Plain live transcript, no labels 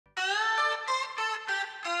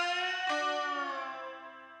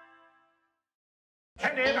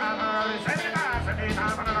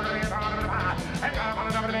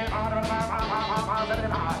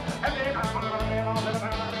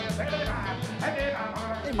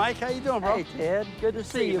Hey, Mike, how you doing, bro? Hey, Ted. Good to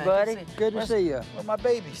see you, buddy. Good to see you. Where are my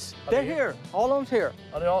babies? They're here. All of them's here.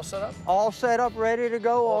 Are they all set up? All set up, ready to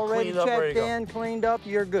go, already cleaned up, ready checked to go. in, cleaned up.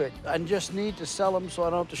 You're good. I just need to sell them so I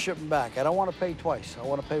don't have to ship them back. I don't want to pay twice. I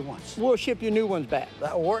want to pay once. We'll ship you new ones back.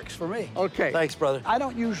 That works for me. Okay. Thanks, brother. I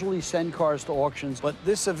don't usually send cars to auctions, but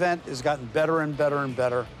this event has gotten better and better and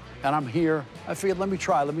better, and I'm here. I figured, let me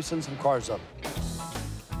try. Let me send some cars up.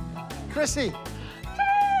 Chrissy.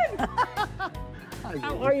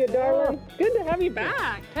 How are you, darling? Good to have you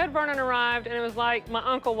back. Ted Vernon arrived, and it was like my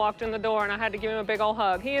uncle walked in the door, and I had to give him a big old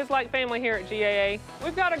hug. He is like family here at GAA.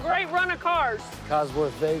 We've got a great run of cars.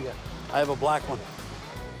 Cosworth Vega. I have a black one.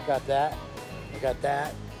 Got that. I got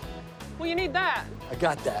that. Well, you need that. I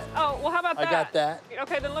got that. Oh, well, how about that? I got that.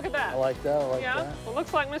 Okay, then look at that. I like that. I like yeah? that. Well,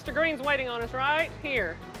 looks like Mr. Green's waiting on us right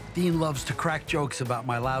here. Dean loves to crack jokes about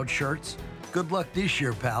my loud shirts. Good luck this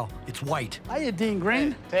year, pal. It's white. Hiya, Dean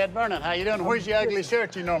Green. Hey, Ted Vernon, how you doing? Where's your ugly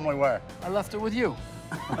shirt you normally wear? I left it with you.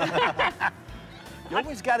 You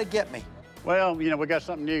always got to get me. Well, you know, we got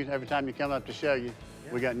something new every time you come up to show you.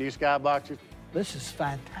 Yeah. We got new skyboxes. This is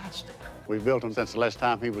fantastic. We built them since the last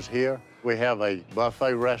time he was here. We have a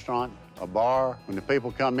buffet restaurant, a bar. When the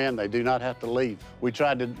people come in, they do not have to leave. We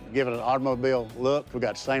tried to give it an automobile look. We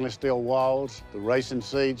got stainless steel walls, the racing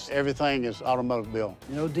seats, everything is automobile.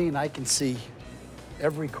 You know, Dean, I can see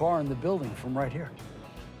every car in the building from right here.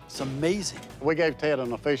 It's amazing. We gave Ted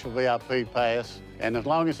an official VIP pass, and as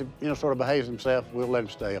long as he, you know, sort of behaves himself, we'll let him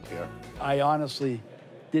stay up here. I honestly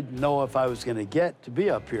didn't know if I was going to get to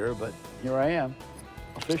be up here, but here I am,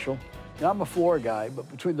 official. You know, I'm a floor guy, but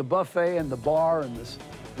between the buffet and the bar and this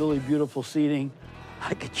really beautiful seating,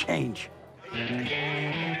 I could change.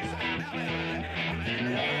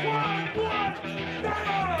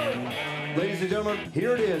 Ladies and gentlemen,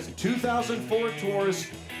 here it is, 2004 Taurus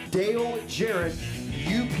Dale Jarrett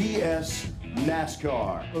UPS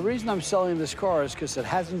NASCAR. The reason I'm selling this car is because it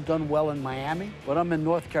hasn't done well in Miami, but I'm in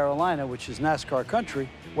North Carolina, which is NASCAR country.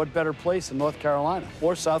 What better place in North Carolina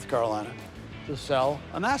or South Carolina to sell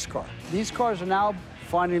a NASCAR? These cars are now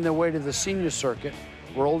finding their way to the senior circuit,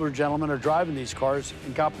 where older gentlemen are driving these cars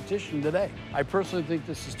in competition today. I personally think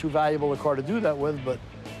this is too valuable a car to do that with, but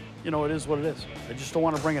you know, it is what it is. I just don't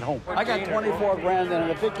want to bring it home. I got 24 grand in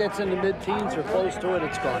it. If it gets into mid-teens or close to it,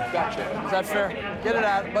 it's gone. Gotcha. Is that fair? Get it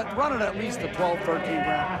out, but run it at least to 12, 13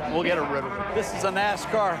 grand. We'll get it rid of it. This is a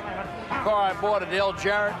NASCAR car I bought, a Dale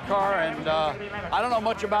Jarrett car, and I don't know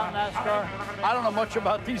much about NASCAR. I don't know much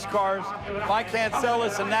about these cars. If I can't sell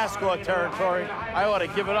this in NASCAR territory, I ought to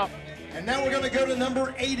give it up. And now we're going to go to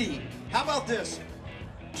number 80. How about this?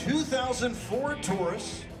 2004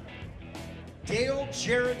 Taurus Dale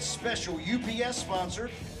Jarrett Special, UPS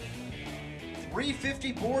sponsored.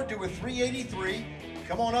 350 board to a 383.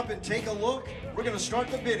 Come on up and take a look. We're going to start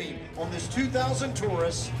the bidding on this 2000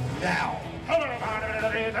 Taurus now.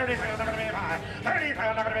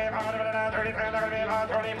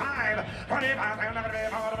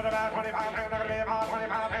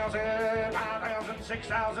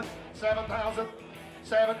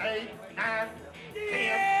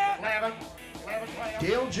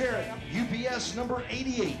 Dale Jarrett, UPS number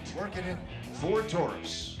 88. Working it. Ford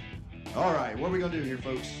Taurus. All right, what are we going to do here,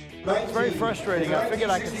 folks? It's very frustrating. I figured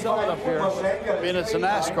I could sell it up here, being it's a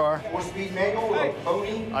NASCAR.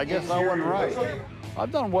 I guess I wasn't right.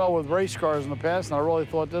 I've done well with race cars in the past, and I really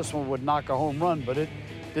thought this one would knock a home run, but it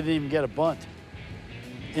didn't even get a bunt.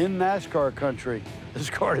 In NASCAR country, this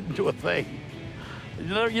car didn't do a thing.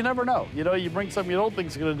 You never know. You know, you bring something you don't think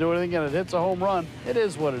is going to do anything, and it hits a home run. It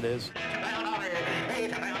is what it is.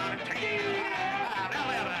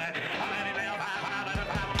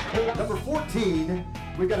 Number 14,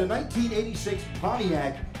 we've got a 1986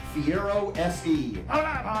 Pontiac Fiero SE.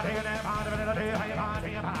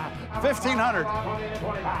 1,500.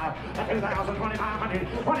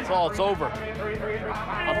 That's all, it's over.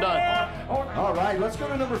 I'm done. All right, let's go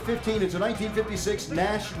to number 15. It's a 1956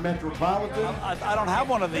 Nash Metropolitan. I don't have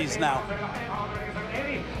one of these now.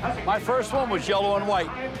 My first one was yellow and white.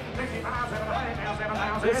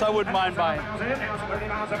 This I wouldn't mind buying.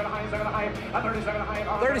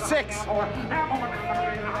 36.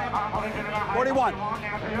 41.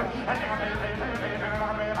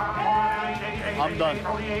 I'm done.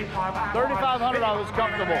 3,500, I was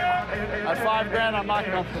comfortable. At 5 grand, I'm not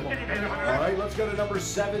comfortable. All right, let's go to number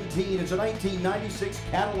 17. It's a 1996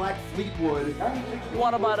 Cadillac Fleetwood. You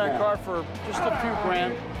want to buy that car for just a few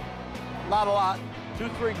grand. Not a lot. 2,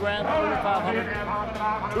 3 grand,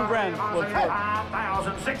 3,500, 2 grand.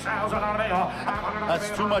 That's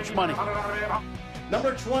too much money.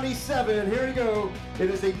 Number 27, here we go. It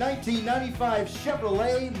is a 1995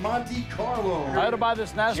 Chevrolet Monte Carlo. I had to buy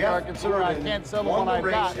this NASCAR considering I can't sell the one I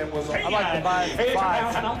got. I'd like to buy it for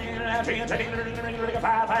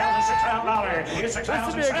 $5. This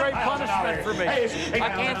would be a great punishment for me. I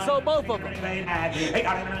can't sell both of them.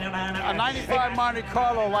 A 95 Monte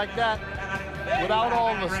Carlo like that, without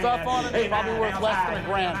all the stuff on it, it's probably worth less than $1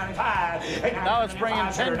 grand. Now it's bringing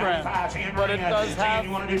 10 grand, but it does have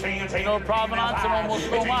no provenance and almost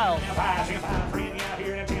no miles.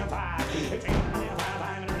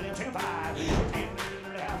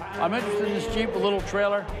 I'm interested in this Jeep, a little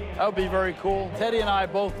trailer. That would be very cool. Teddy and I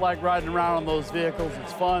both like riding around on those vehicles.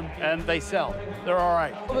 It's fun, and they sell. They're all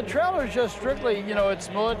right. Well, the trailer is just strictly, you know, it's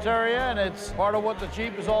military, and it's part of what the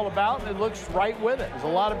Jeep is all about, and it looks right with it. There's a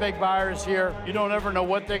lot of big buyers here. You don't ever know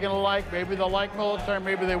what they're going to like. Maybe they'll like military,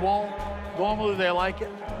 maybe they won't. Normally, they like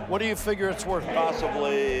it. What do you figure it's worth?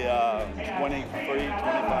 Possibly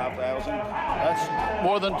 25,000. That's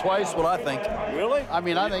more than twice what I think. Really? I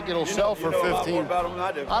mean, I think it'll sell for 15. You know a lot more about them than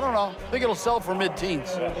I do. I don't know. I think it'll sell for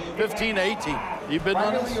mid-teens, 15 to 18. You bid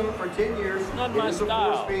on this? For 10 years. Not my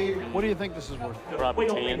style. What do you think this is worth? Probably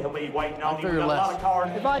 10. I figure less.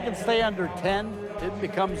 If I can stay under 10, it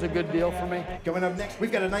becomes a good deal for me. Coming up next,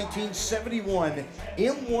 we've got a 1971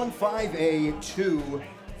 M15A2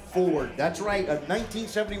 Ford. That's right, a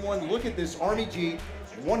 1971. Look at this Army Jeep,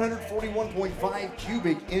 141.5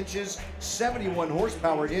 cubic inches, 71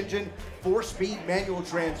 horsepower engine, 4-speed manual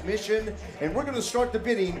transmission. And we're going to start the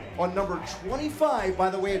bidding on number 25. By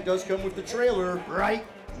the way, it does come with the trailer right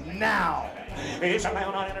now. It's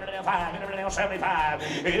 $75.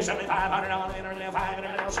 It's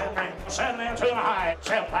 $7,500 to the high.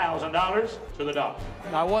 $7,000 to the dollar.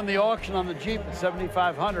 I won the auction on the Jeep at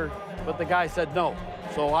 $7,500, but the guy said no.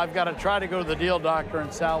 So I've got to try to go to the deal doctor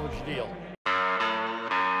and salvage the deal.